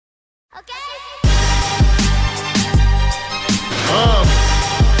Euro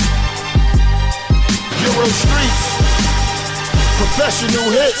streets, professional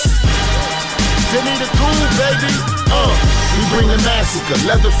hits. Denny the cool, baby. We bring the massacre,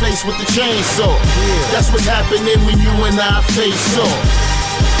 Leatherface with the chainsaw. That's what's happening when you and I face off.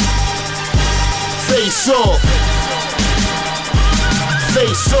 Face off.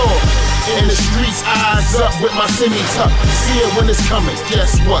 Face off. In the streets, eyes up with my semi-tuck. See it when it's coming,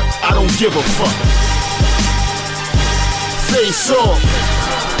 guess what? I don't give a fuck. Face off.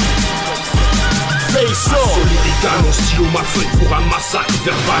 Face off. Illégal, mon stylo, ma feuille pour un massacre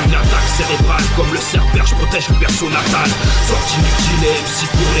verbal. Une attaque cérébrale comme le cerbère, je protège le berceau natal. Sorti mutile et MC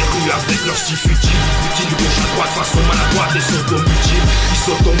pour les rues avec leur style futile. Utile gauche à droite, façon maladroite et s'automutile. Ils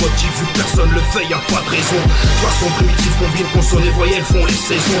s'automotivent vu que personne le fait, y'a pas de raison. Façon primitive, combine consonnes et voyelles font les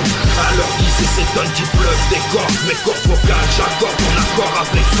saisons. À leur guise, et ces tonnes qui pleuvent des cordes. Mes cordes vocales, j'accorde mon accord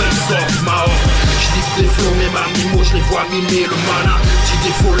avec face off, ma horde. J'nique des flots, mais ma mimo, je les vois mimer le mana. Petit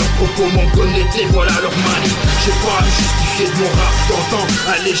défaut, leurs propos m'ont connecté, voilà leur manie. J'ai pas à me justifier de mon rap d'antan.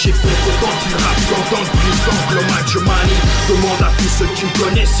 Allez, j'ai contre-temps, puis rap d'antan depuis le temps que le mic je manie. Demande à tous ceux qui me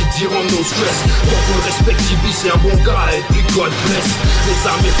connaissent, ils diront no stress. Donc on le respecte, Tibi c'est un bon gars et puis God bless. Les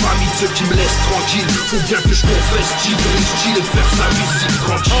armes et familles de ceux qui me laissent tranquille. Faut bien que je confesse, tigre, style et faire sa musique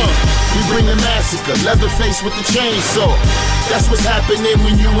tranquille. We bring the massacre, Leatherface with the chainsaw. That's what's happening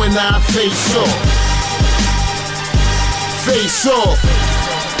when you and I face off. Face off.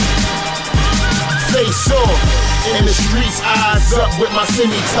 Face off. In the streets, eyes up with my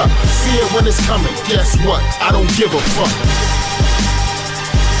semi-tuck. See it when it's coming, guess what? I don't give a fuck.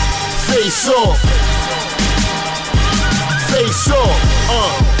 Face off. Face off.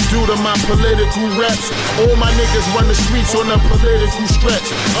 Due to my political reps, all my niggas run the streets on a political stretch.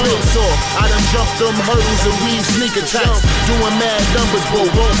 Face off. I done jumped them hurdles and weave sneak attacks. Doing mad numbers,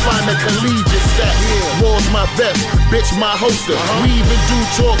 but won't find a collegiate stat. War's my vest, bitch my holster. We even do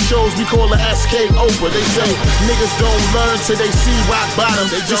talk shows, we call it SK Oprah. They say niggas don't learn till they see rock bottom.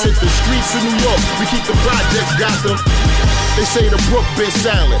 They just hit the streets of New York, we keep the projects Gotham. They say the brook been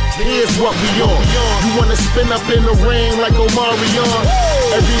silent, here's what we on. You wanna spin up in the ring like Omarion?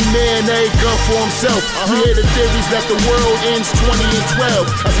 Every man, every gun for himself. We hear the theories that the world ends 20 and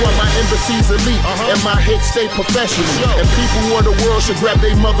 12. That's why my embassy's elite and my hits stay professional. And people of the world should grab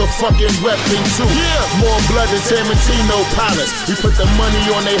their motherfucking weapon too. More blood than Tarantino pilots. We put the money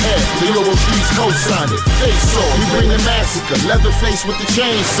on their head, the Euro streets co-signed it. Face off. We bring the massacre, Leatherface with the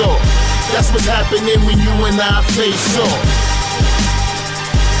chainsaw. That's what's happening when you and I face off.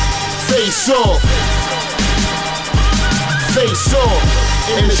 Face off. Face off.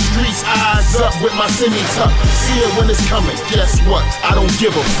 In the streets, eyes up with my semi-tuck. See it when it's coming, guess what? I don't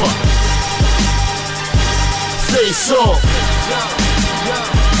give a fuck. Face off.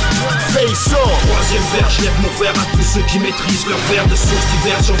 Face off. Troisième verre, je lève mon verre à tous ceux qui maîtrisent leur verre de sources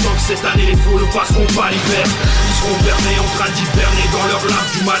diverses. J'entends que cette année les faux ne passeront pas l'hiver. Ils seront bernés en train d'hiberner dans leur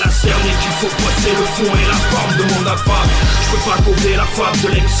lave, du mal à cerner qu'il faut bosser le fond et la forme de mon affable. Je peux pas copier la fable de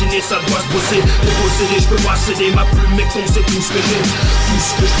l'emciné, ça doit se bosser. Les posséder, je peux pas céder ma plume, mais ton c'est tout ce que j'ai. Tout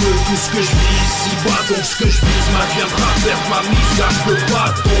ce que je veux, tout ce que je vis ici bas. Donc ce que je vise m'adviendra, perdre ma mise car je peux pas.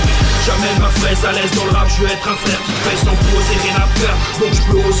 Donc j'amène ma fraise à l'aise dans le rap. Je veux être un frère qui paye sans poser, rien à perdre. Donc je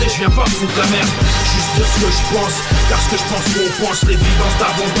peux oser, je viens pas foutre la merde. Juste dire ce que je pense, car ce que je pense qu'on pense. L'évidence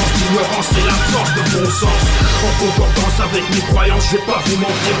d'abondance, d'ignorance et l'absence de bon sens. En concordance avec mes croyances, je vais pas vous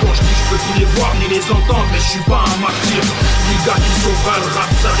mentir. Quand je dis je peux tous les voir ni les entendre, mais je suis pas un martyr. Les gars qui sauvera le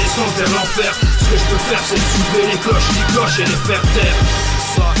rap, ça descend vers l'enfer. Ce que je peux faire c'est soulever les cloches qui clochent et les faire taire.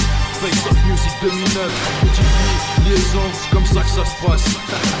 C'est ça, Face of Music 2009. Petit Liaison, c'est comme ça que ça se passe.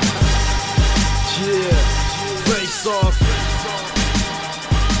 Yeah, Face off.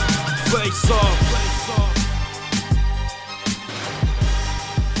 Face off.